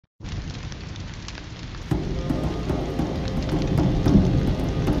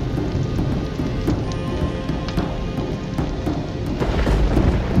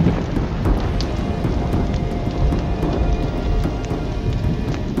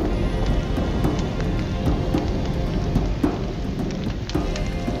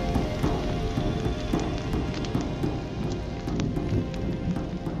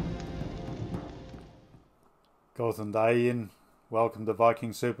Northern Day in. Welcome to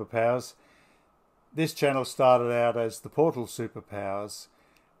Viking Superpowers. This channel started out as the Portal Superpowers,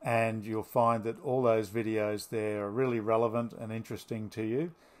 and you'll find that all those videos there are really relevant and interesting to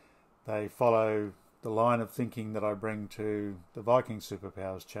you. They follow the line of thinking that I bring to the Viking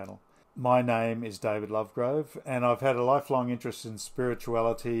Superpowers channel. My name is David Lovegrove, and I've had a lifelong interest in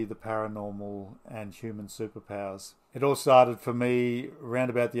spirituality, the paranormal, and human superpowers. It all started for me around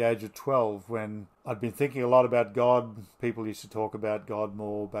about the age of 12 when I'd been thinking a lot about God. People used to talk about God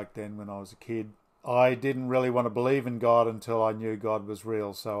more back then when I was a kid. I didn't really want to believe in God until I knew God was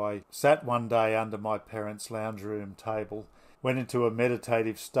real, so I sat one day under my parents' lounge room table, went into a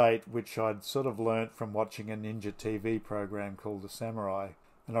meditative state which I'd sort of learnt from watching a ninja TV program called The Samurai.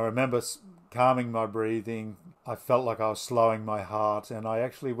 And I remember calming my breathing. I felt like I was slowing my heart, and I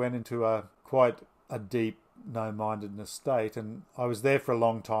actually went into quite a deep no-mindedness state, and I was there for a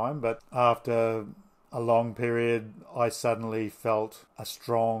long time, but after a long period I suddenly felt a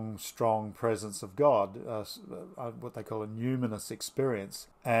strong presence of God, what they call a numinous experience,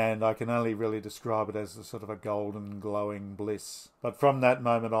 and I can only really describe it as a sort of a golden glowing bliss. But from that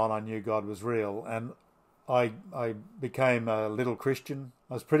moment on I knew God was real, and I became a little Christian.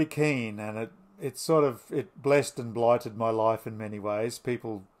 I was pretty keen, and it blessed and blighted my life in many ways.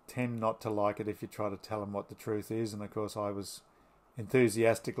 People tend not to like it if you try to tell them what the truth is, and of course I was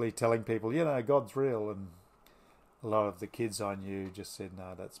enthusiastically telling people, God's real, and a lot of the kids I knew just said,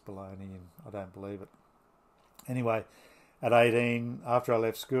 no, that's baloney, and I don't believe it. Anyway, at 18, after I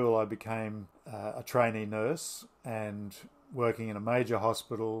left school, I became a trainee nurse, and working in a major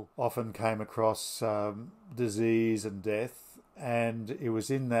hospital, often came across disease and death, and it was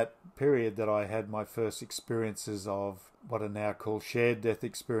in that period that I had my first experiences of what are now called shared death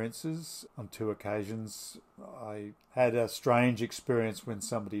experiences. On 2 occasions I had a strange experience when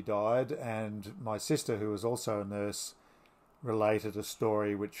somebody died, and my sister, who was also a nurse, related a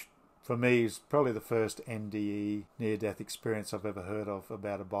story which for me is probably the first NDE, near-death experience I've ever heard of,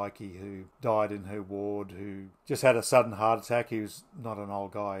 about a bikie who died in her ward, who just had a sudden heart attack. He was not an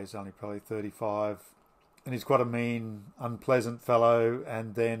old guy, he's only probably 35. And he's quite a mean, unpleasant fellow.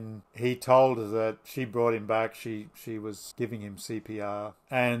 And then he told her that she brought him back. She was giving him CPR,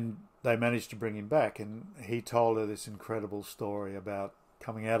 and they managed to bring him back. And he told her this incredible story about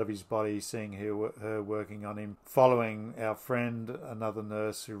coming out of his body, seeing her working on him, following our friend, another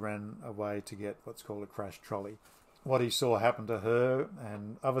nurse who ran away to get what's called a crash trolley. What he saw happen to her,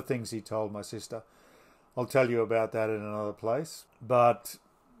 and other things he told my sister. I'll tell you about that in another place. But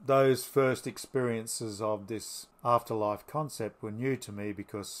those first experiences of this afterlife concept were new to me,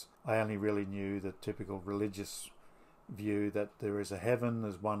 because I only really knew the typical religious view that there is a heaven,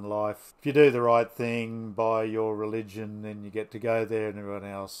 there's one life. If you do the right thing by your religion, then you get to go there, and everyone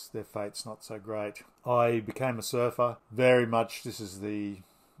else, their fate's not so great. I became a surfer, very much, this is the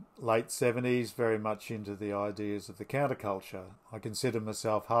late 70s, very much into the ideas of the counterculture. I consider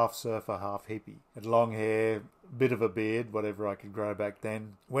myself half surfer, half hippie. Had long hair, bit of a beard, whatever I could grow back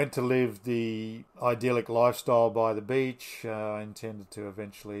then. Went to live the idyllic lifestyle by the beach. I intended to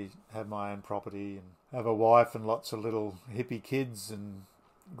eventually have my own property and have a wife and lots of little hippie kids and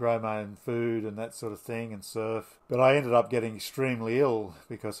grow my own food and that sort of thing and surf. But I ended up getting extremely ill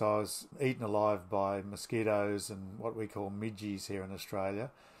because I was eaten alive by mosquitoes and what we call midges here in Australia.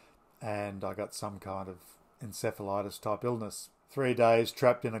 And I got some kind of encephalitis type illness. 3 days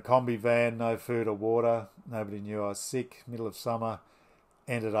trapped in a combi van, no food or water. Nobody knew I was sick, middle of summer.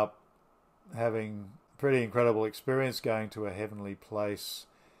 Ended up having a pretty incredible experience, going to a heavenly place.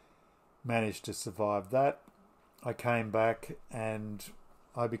 Managed to survive that. I came back and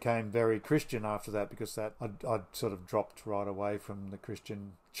I became very Christian after that, because I'd sort of dropped right away from the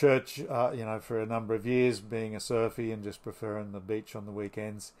Christian church, for a number of years, being a surfie and just preferring the beach on the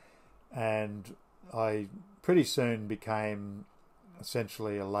weekends. And I pretty soon became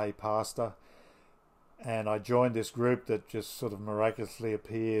essentially a lay pastor, and I joined this group that just sort of miraculously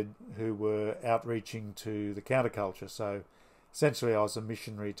appeared, who were outreaching to the counterculture. So essentially I was a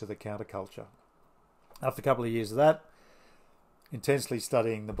missionary to the counterculture. After a couple of years of that, intensely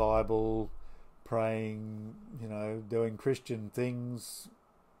studying the Bible, praying, doing Christian things,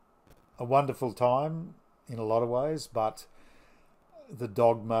 a wonderful time in a lot of ways, but the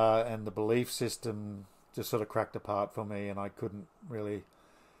dogma and the belief system just sort of cracked apart for me, and I couldn't really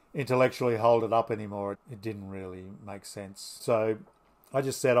intellectually hold it up anymore. It didn't really make sense. So I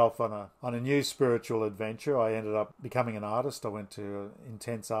just set off on a new spiritual adventure. I ended up becoming an artist. I went to an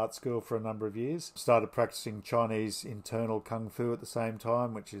intense art school for a number of years. Started practicing Chinese internal kung fu at the same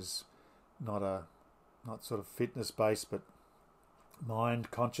time, which is not sort of fitness based, but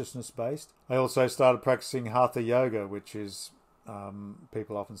mind consciousness based. I also started practicing Hatha Yoga, which is,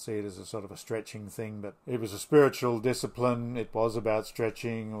 people often see it as a sort of a stretching thing, but it was a spiritual discipline. It was about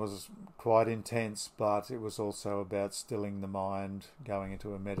stretching. It was quite intense, but it was also about stilling the mind, going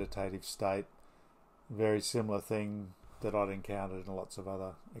into a meditative state. Very similar thing that I'd encountered in lots of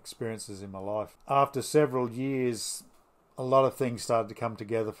other experiences in my life. After several years, a lot of things started to come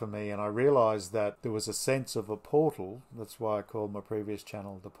together for me, and I realised that there was a sense of a portal. That's why I called my previous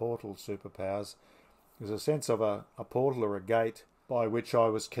channel The Portal Superpowers. There's a sense of a portal or a gate by which I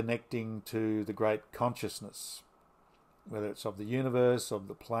was connecting to the great consciousness, whether it's of the universe, of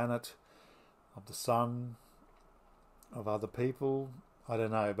the planet, of the sun, of other people. I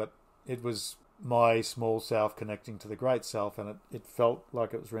don't know, but it was my small self connecting to the great self, and it felt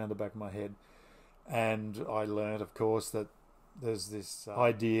like it was around the back of my head. And I learned, of course, that there's this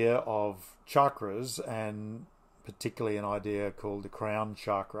idea of chakras, and particularly an idea called the crown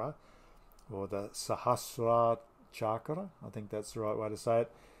chakra, or the Sahasrara chakra. I think that's the right way to say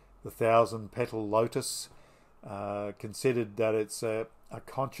it. The 1,000-petal lotus, considered that it's a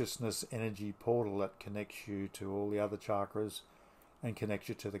consciousness energy portal that connects you to all the other chakras and connects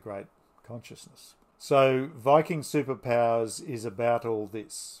you to the great consciousness. So Viking Superpowers is about all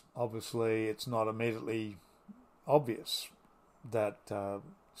this. Obviously, it's not immediately obvious that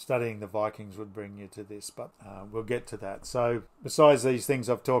studying the Vikings would bring you to this, but we'll get to that. So besides these things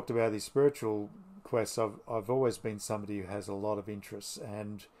I've talked about, these spiritual quests, I've always been somebody who has a lot of interests,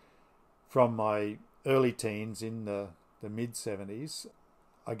 and from my early teens in the mid-70s,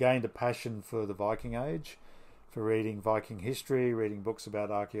 I gained a passion for the Viking Age, for reading Viking history, reading books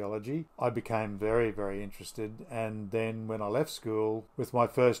about archaeology. I became very, very interested, and then when I left school, with my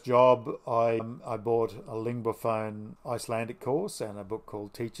first job, I bought a Lingbophone Icelandic course and a book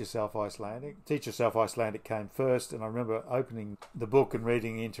called Teach Yourself Icelandic. Teach Yourself Icelandic came first, and I remember opening the book and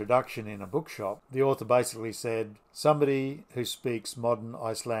reading the introduction in a bookshop. The author basically said, somebody who speaks modern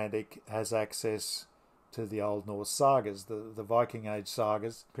Icelandic has access to the Old Norse sagas, the Viking Age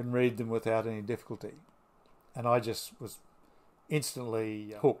sagas, can read them without any difficulty. And I just was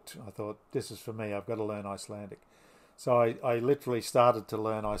instantly hooked. I thought, this is for me, I've got to learn Icelandic. So I literally started to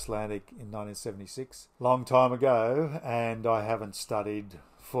learn Icelandic in 1976, long time ago, and I haven't studied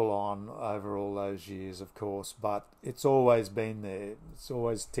full on over all those years, of course, but it's always been there. It's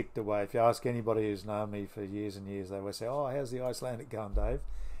always ticked away. If you ask anybody who's known me for years and years, they always say, oh, how's the Icelandic going, Dave?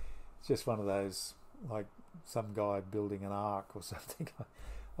 It's just one of those, like some guy building an ark or something.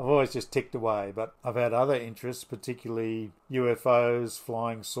 I've always just ticked away, but I've had other interests, particularly UFOs,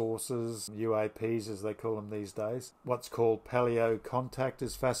 flying saucers, UAPs as they call them these days. What's called paleo contact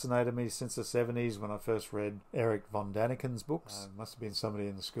has fascinated me since the 70s when I first read Eric von Daniken's books. Must have been somebody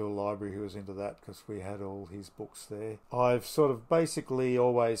in the school library who was into that because we had all his books there. I've sort of basically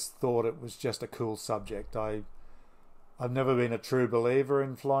always thought it was just a cool subject. I've never been a true believer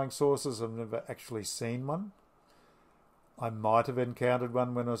in flying saucers. I've never actually seen one. I might have encountered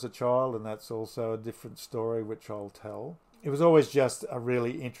one when I was a child, and that's also a different story, which I'll tell. It was always just a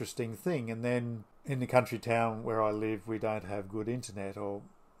really interesting thing. And then in the country town where I live, we don't have good internet, or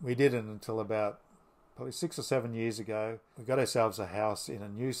we didn't until about probably 6 or 7 years ago. We got ourselves a house in a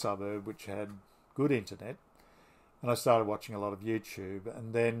new suburb which had good internet, and I started watching a lot of YouTube.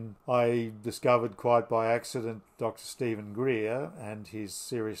 And then I discovered quite by accident Dr. Stephen Greer and his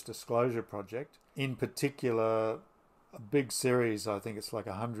Serious Disclosure Project. In particular, a big series, I think it's like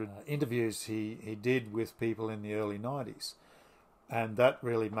 100 interviews he did with people in the early 90s. And that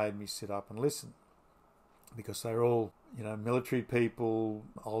really made me sit up and listen, because they're all, military people,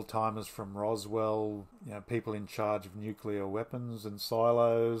 old-timers from Roswell, people in charge of nuclear weapons and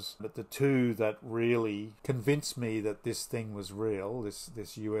silos. But the two that really convinced me that this thing was real, this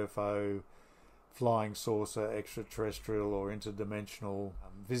UFO, flying saucer, extraterrestrial or interdimensional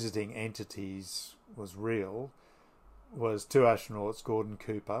visiting entities was real, was two astronauts, Gordon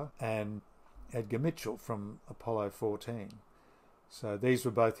Cooper and Edgar Mitchell from Apollo 14. So these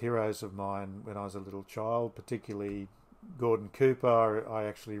were both heroes of mine when I was a little child, particularly Gordon Cooper. I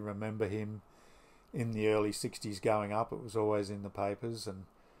actually remember him in the early 60s going up. It was always in the papers, and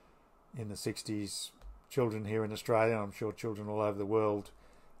in the 60s, children here in Australia, and I'm sure children all over the world,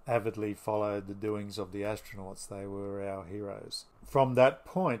 avidly followed the doings of the astronauts. They were our heroes. From that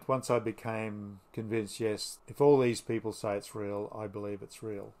point, once I became convinced, yes, if all these people say it's real, I believe it's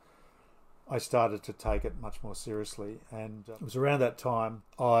real, I started to take it much more seriously. And it was around that time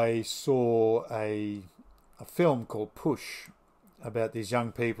I saw a film called Push about these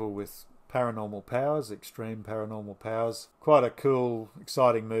young people with paranormal powers, extreme paranormal powers. Quite a cool,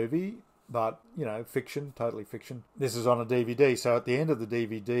 exciting movie. but, you know, fiction, totally fiction. This is on a DVD, so at the end of the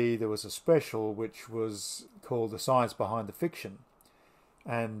DVD there was a special which was called The Science Behind the Fiction.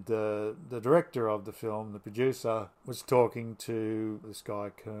 And the director of the film, the producer, was talking to this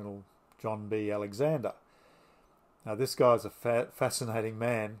guy, Colonel John B. Alexander. Now, this guy's a fascinating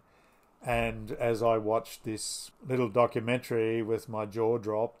man, and as I watched this little documentary with my jaw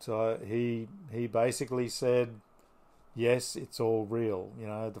dropped, he basically said, yes, it's all real. You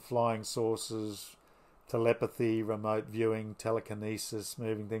know, the flying saucers, telepathy, remote viewing, telekinesis,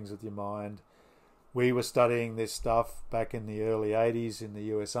 moving things with your mind. We were studying this stuff back in the early 80s in the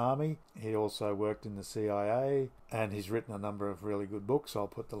US Army. He also worked in the CIA, and he's written a number of really good books. I'll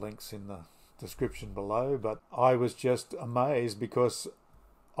put the links in the description below. But I was just amazed because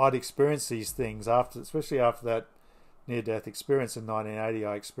I'd experienced these things especially after that near-death experience in 1980.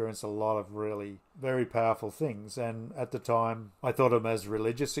 I experienced a lot of really very powerful things, and at the time I thought of them as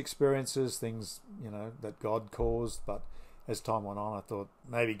religious experiences, things, you know, that God caused. But as time went on, I thought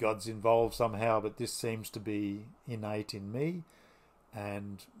maybe God's involved somehow, but this seems to be innate in me,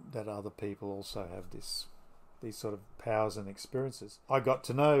 and that other people also have these sort of powers and experiences. I got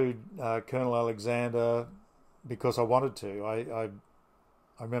to know Colonel Alexander because I wanted to. I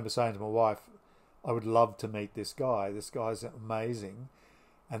remember saying to my wife, I would love to meet this guy. This guy's amazing.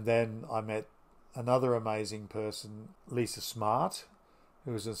 And then I met another amazing person, Lisa Smartt,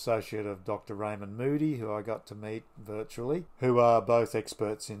 who was an associate of Dr. Raymond Moody, who I got to meet virtually, who are both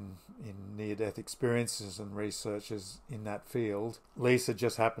experts in near-death experiences and researchers in that field. Lisa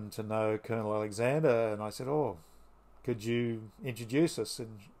just happened to know Colonel Alexander, and I said, oh, could you introduce us?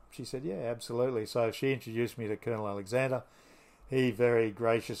 And she said, yeah, absolutely. So she introduced me to Colonel Alexander. He very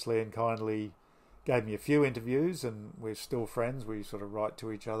graciously and kindly gave me a few interviews, and we're still friends. We sort of write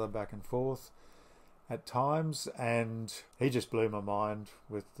to each other back and forth at times, and he just blew my mind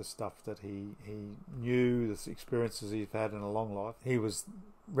with the stuff that he knew, the experiences he's had in a long life. He was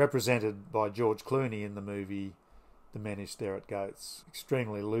represented by George Clooney in the movie The Men Who Stare at Goats,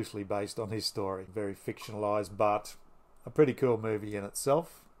 extremely loosely based on his story, very fictionalized, but a pretty cool movie in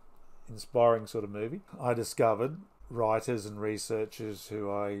itself, inspiring sort of movie. I discovered writers and researchers who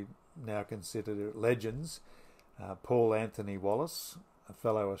I now consider legends, Paul Anthony Wallis, a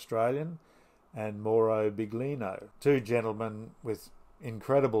fellow Australian, and Mauro Biglino, two gentlemen with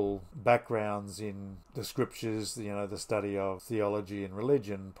incredible backgrounds in the scriptures, you know, the study of theology and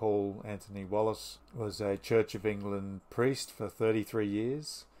religion. Paul Anthony Wallis was a Church of England priest for 33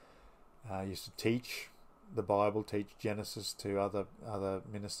 years. Used to teach the Bible, teach Genesis to other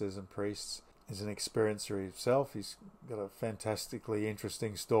ministers and priests. He's an experiencer himself. He's got a fantastically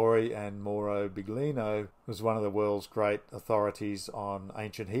interesting story, and Mauro Biglino was one of the world's great authorities on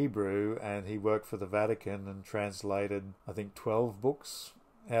ancient Hebrew, and he worked for the Vatican and translated, I think, 12 books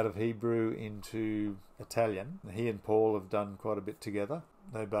out of Hebrew into Italian. He and Paul have done quite a bit together.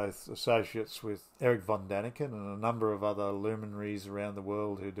 They're both associates with Erich von Däniken and a number of other luminaries around the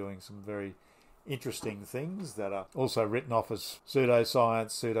world who are doing some very interesting things that are also written off as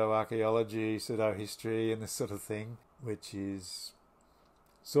pseudoscience, pseudo-archaeology, pseudo-history and this sort of thing, which is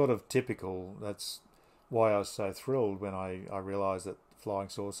sort of typical. That's why I was so thrilled when I realised that flying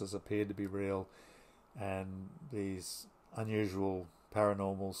saucers appeared to be real, and these unusual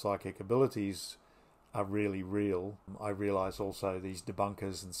paranormal psychic abilities are really real. I realise also these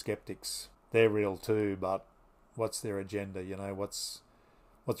debunkers and skeptics, they're real too, but what's their agenda? You know, what's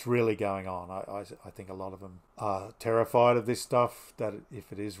really going on? I think a lot of them are terrified of this stuff, that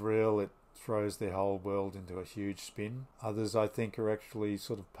if it is real, it throws their whole world into a huge spin. Others, I think, are actually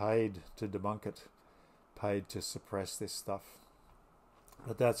sort of paid to debunk it, paid to suppress this stuff.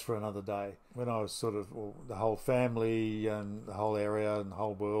 But that's for another day. When I was the whole family and the whole area and the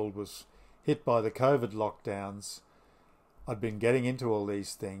whole world was hit by the COVID lockdowns, I'd been getting into all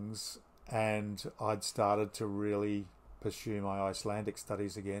these things, and I'd started to really pursue my Icelandic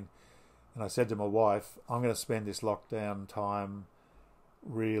studies again. And I said to my wife, I'm going to spend this lockdown time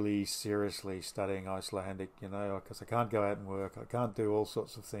really seriously studying Icelandic, you know, because I can't go out and work, I can't do all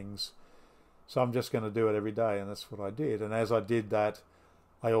sorts of things, so I'm just going to do it every day. And that's what I did. And as I did that,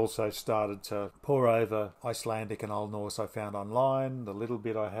 I also started to pore over Icelandic and Old Norse I found online, the little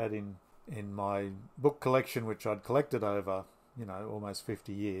bit I had in my book collection, which I'd collected over, you know, almost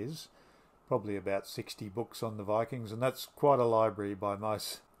 50 years, probably about 60 books on the Vikings, and that's quite a library by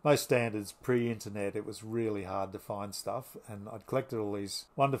most standards. Pre-internet, it was really hard to find stuff, and I'd collected all these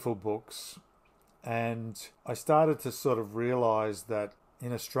wonderful books, and I started to sort of realise that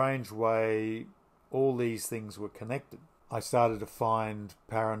in a strange way all these things were connected. I started to find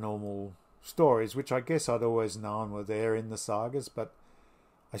paranormal stories, which I guess I'd always known were there in the sagas, but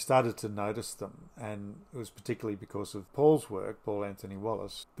I started to notice them, and it was particularly because of Paul's work, Paul Anthony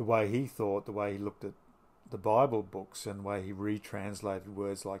Wallis, the way he thought, the way he looked at the Bible books, and the way he retranslated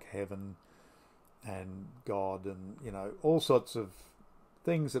words like heaven and God, and all sorts of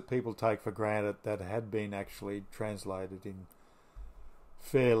things that people take for granted that had been actually translated in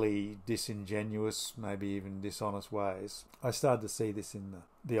fairly disingenuous, maybe even dishonest ways. I started to see this in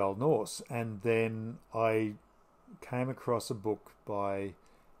the Old Norse, and then I came across a book by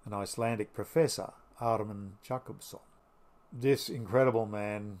an Icelandic professor, Ármann Jakobsson. This incredible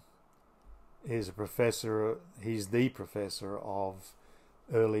man is a professor, he's the professor of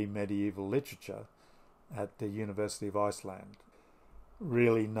early medieval literature at the University of Iceland.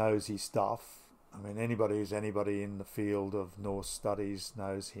 Really knows his stuff. I mean, anybody who's anybody in the field of Norse studies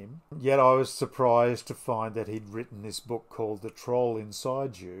knows him. Yet I was surprised to find that he'd written this book called The Troll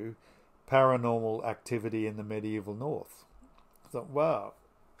Inside You, Paranormal Activity in the Medieval North. I thought, wow,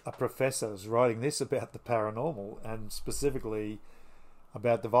 a professor is writing this about the paranormal, and specifically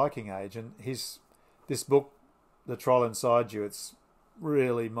about the Viking Age. And this book, The Troll Inside You, it's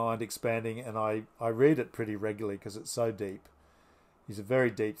really mind-expanding, and I read it pretty regularly because it's so deep. He's a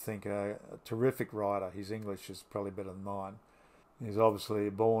very deep thinker, a terrific writer. His English is probably better than mine. He's obviously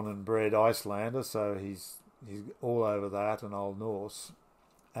a born and bred Icelander, so he's all over that and Old Norse.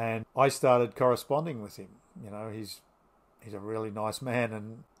 And I started corresponding with him. He's a really nice man,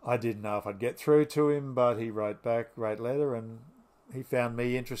 and I didn't know if I'd get through to him, but he wrote back, great letter, and he found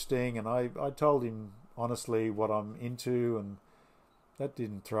me interesting, and I told him honestly what I'm into, and that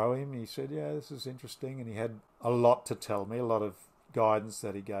didn't throw him. He said, yeah, this is interesting, and he had a lot to tell me, a lot of guidance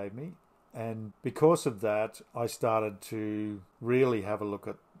that he gave me. And because of that, I started to really have a look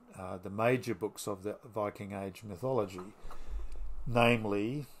at the major books of the Viking Age mythology,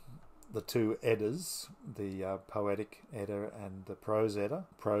 namely the two Eddas, the poetic Edda and the prose Edda.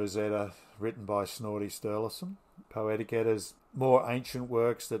 Prose Edda written by Snorri Sturluson. Poetic Eddas, more ancient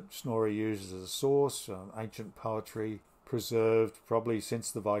works that Snorri uses as a source, ancient poetry preserved probably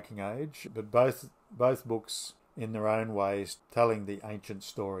since the Viking Age, but both books in their own ways telling the ancient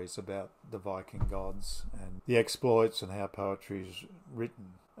stories about the Viking gods and the exploits and how poetry is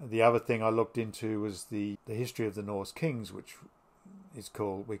written. The other thing I looked into was the history of the Norse kings, which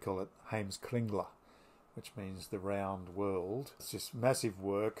we call it Heimskringla, which means the round world. It's just massive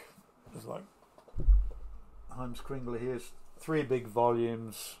work. It's like Heimskringla here, 3 big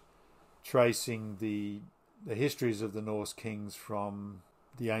volumes tracing the histories of the Norse kings from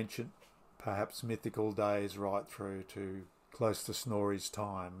the ancient, perhaps mythical days right through to close to Snorri's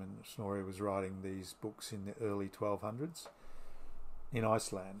time. And Snorri was writing these books in the early 1200s in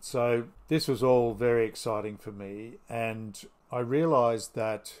Iceland. So this was all very exciting for me, and I realised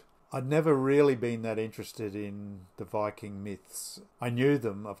that I'd never really been that interested in the Viking myths. I knew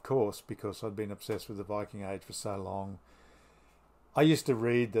them, of course, because I'd been obsessed with the Viking Age for so long. I used to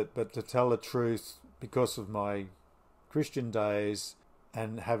read that, but to tell the truth, because of my Christian days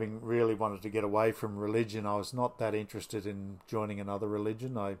and having really wanted to get away from religion, I was not that interested in joining another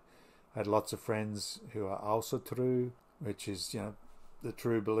religion. I had lots of friends who are Ausatru, which is, the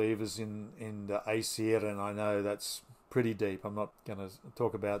true believers in the Aesir, and I know that's pretty deep. I'm not going to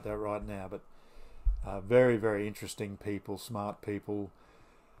talk about that right now, but very, very interesting people, smart people.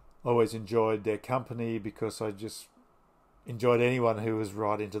 Always enjoyed their company because I just enjoyed anyone who was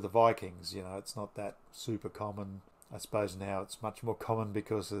right into the Vikings. It's not that super common. I suppose now it's much more common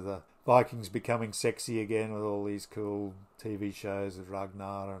because of the Vikings becoming sexy again with all these cool TV shows of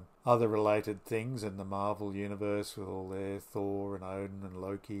Ragnar and other related things, and the Marvel universe with all their Thor and Odin and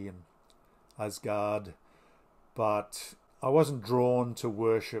Loki and Asgard. But I wasn't drawn to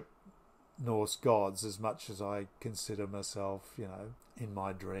worship Norse gods as much as I consider myself, in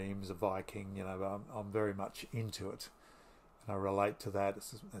my dreams a Viking. I'm very much into it, and I relate to that.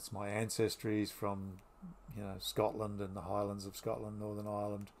 It's my ancestries from Scotland and the Highlands of Scotland, Northern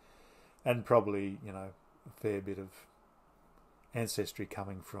Ireland, and probably a fair bit of ancestry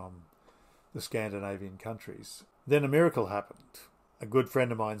coming from the Scandinavian countries. Then a miracle happened. A good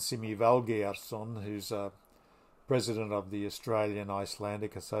friend of mine, Simi Valgearsson, who's president of the Australian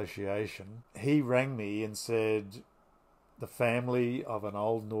Icelandic Association, he rang me and said the family of an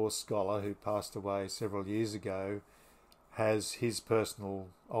Old Norse scholar who passed away several years ago has his personal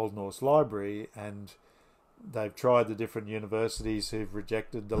Old Norse library, and they've tried the different universities who've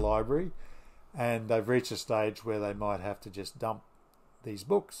rejected the library, and they've reached a stage where they might have to just dump these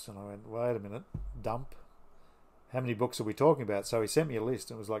books. And I went, wait a minute, dump? How many books are we talking about? So he sent me a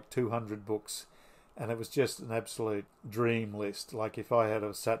list. It was like 200 books, and it was just an absolute dream list. Like if I had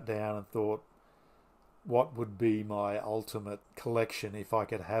have sat down and thought, what would be my ultimate collection if I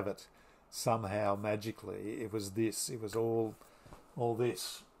could have it somehow magically. It was this. It was all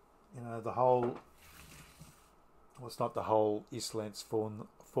this. You know, the whole. Well, it's not the whole Iceland's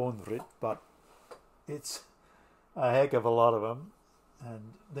fornrit, but it's a heck of a lot of them.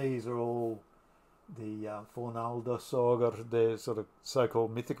 And these are all the Fornalda saga, the sort of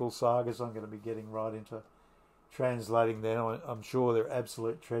so-called mythical sagas. I'm going to be getting right into translating them. I'm sure they're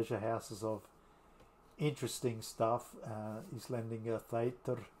absolute treasure houses of interesting stuff. Icelandic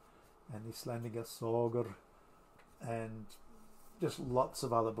Theater and Icelandic saga, and just lots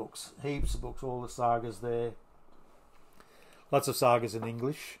of other books, heaps of books, all the sagas there. Lots of sagas in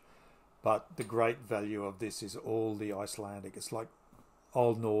English, but the great value of this is all the Icelandic. It's like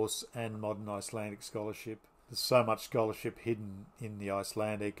Old Norse and modern Icelandic scholarship. There's so much scholarship hidden in the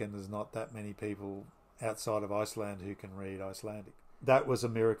Icelandic, and there's not that many people outside of Iceland who can read Icelandic. That was a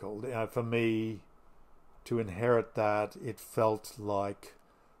miracle. For me to inherit that, it felt like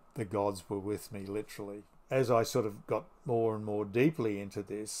the gods were with me, literally. As I sort of got more and more deeply into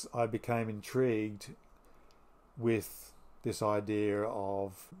this, I became intrigued with this idea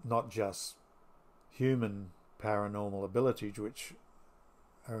of not just human paranormal abilities, which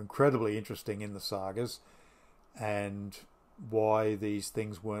are incredibly interesting in the sagas, and why these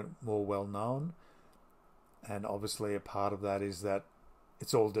things weren't more well known. And obviously a part of that is that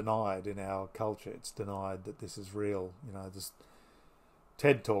it's all denied in our culture. It's denied that this is real. You know, this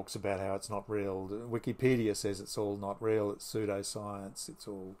TED talks about how it's not real. Wikipedia says it's all not real. It's pseudoscience. It's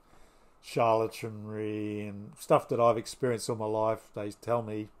all charlatanry and stuff that I've experienced all my life. They tell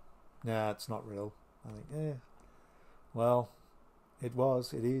me, nah, it's not real. I think, yeah, well, it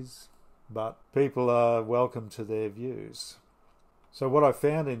is, but people are welcome to their views. So what I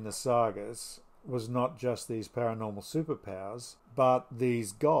found in the sagas was not just these paranormal superpowers, but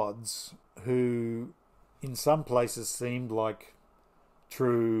these gods who in some places seemed like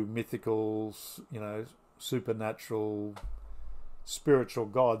true mythical, supernatural, spiritual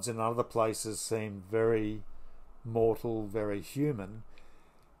gods. In other places seemed very mortal, very human,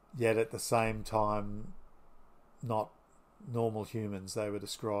 yet at the same time not normal humans. They were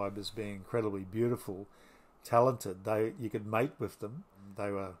described as being incredibly beautiful, talented. You could mate with them. They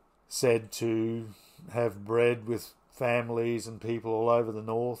were said to have bred with families and people all over the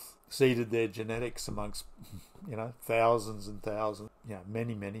north, seeded their genetics amongst, thousands and thousands,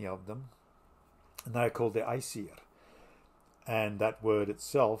 many of them. And they are called the Aesir. And that word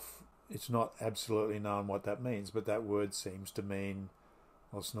itself, it's not absolutely known what that means, but that word seems to mean,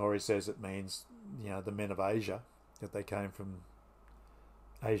 well, Snorri says it means, the men of Asia, that they came from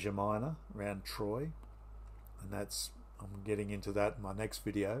Asia Minor, around Troy. And I'm getting into that in my next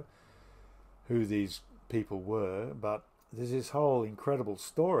video, who these people were. But there's this whole incredible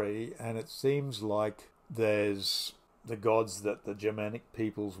story, and it seems like there's the gods that the Germanic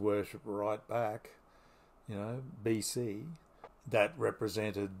peoples worship right back, BC, that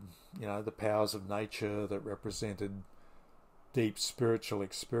represented, the powers of nature, that represented deep spiritual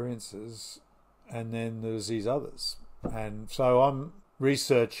experiences. And then there's these others. And so I'm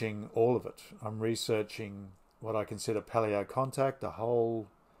researching all of it. I'm researching what I consider paleo contact, a whole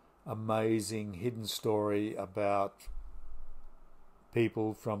amazing hidden story about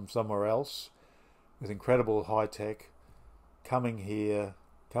people from somewhere else with incredible high tech coming here,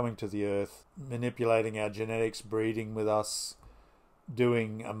 coming to the earth, manipulating our genetics, breeding with us,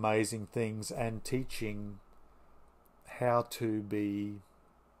 doing amazing things, and teaching how to be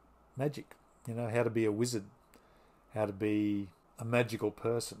magic, how to be a wizard, how to be a magical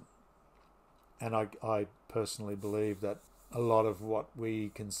person. And I personally believe that a lot of what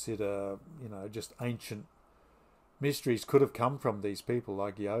we consider, just ancient mysteries could have come from these people,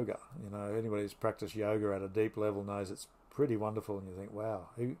 like yoga. Anybody who's practiced yoga at a deep level knows it's pretty wonderful, and you think, wow,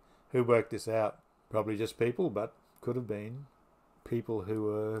 who worked this out? Probably just people, but could have been people who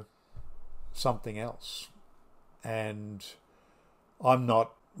were something else. And I'm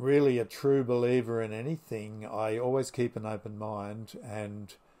not really a true believer in anything. I always keep an open mind,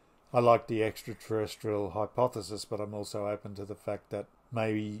 and I like the extraterrestrial hypothesis, but I'm also open to the fact that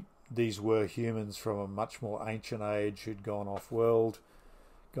maybe these were humans from a much more ancient age who'd gone off-world,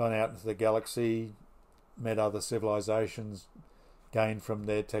 gone out into the galaxy, met other civilizations, gained from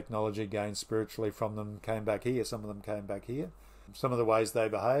their technology, gained spiritually from them, came back here. Some of them came back here. Some of the ways they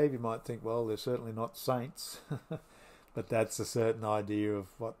behave, you might think, well, they're certainly not saints. But that's a certain idea of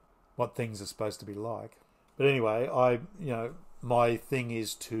what things are supposed to be like. But anyway, my thing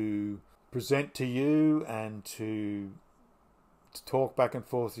is to present to you and to talk back and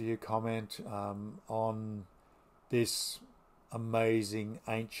forth with you, comment on this amazing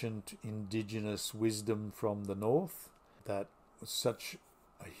ancient indigenous wisdom from the north that was such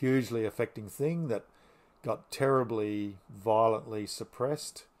a hugely affecting thing that got terribly violently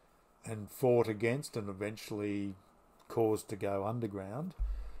suppressed and fought against and eventually caused to go underground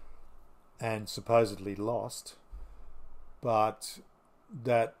and supposedly lost, but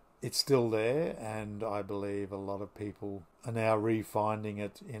that it's still there, and I believe a lot of people are now refinding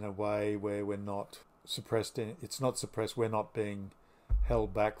it in a way where we're not suppressed. It's not suppressed. We're not being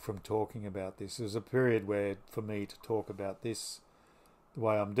held back from talking about this. There's a period where for me to talk about this the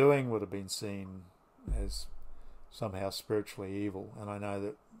way I'm doing would have been seen as somehow spiritually evil, and I know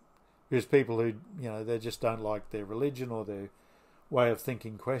that there's people who, they just don't like their religion or their way of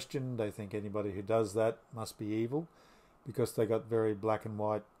thinking questioned. They think anybody who does that must be evil because they got very black and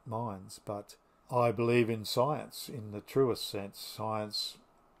white minds. But I believe in science in the truest sense. Science,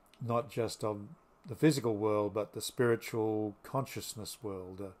 not just of the physical world, but the spiritual consciousness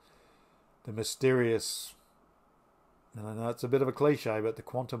world, the mysterious, and I know it's a bit of a cliche, but the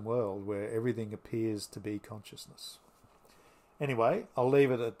quantum world where everything appears to be consciousness. Anyway, I'll leave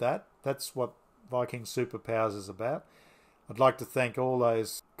it at that. That's what Viking Superpowers is about. I'd like to thank all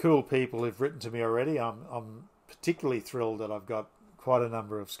those cool people who've written to me already. I'm particularly thrilled that I've got quite a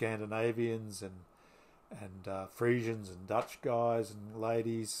number of Scandinavians and Frisians and Dutch guys and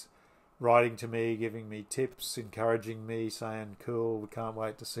ladies writing to me, giving me tips, encouraging me, saying, cool, we can't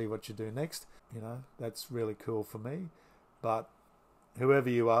wait to see what you do next. That's really cool for me. But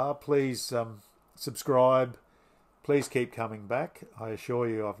whoever you are, please subscribe. Please keep coming back. I assure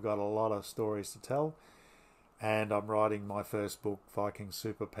you I've got a lot of stories to tell. And I'm writing my first book, Viking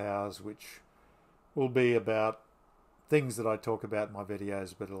Superpowers, which will be about things that I talk about in my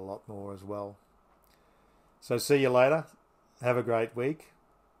videos, but a lot more as well. So see you later. Have a great week.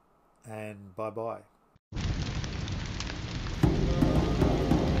 And bye-bye.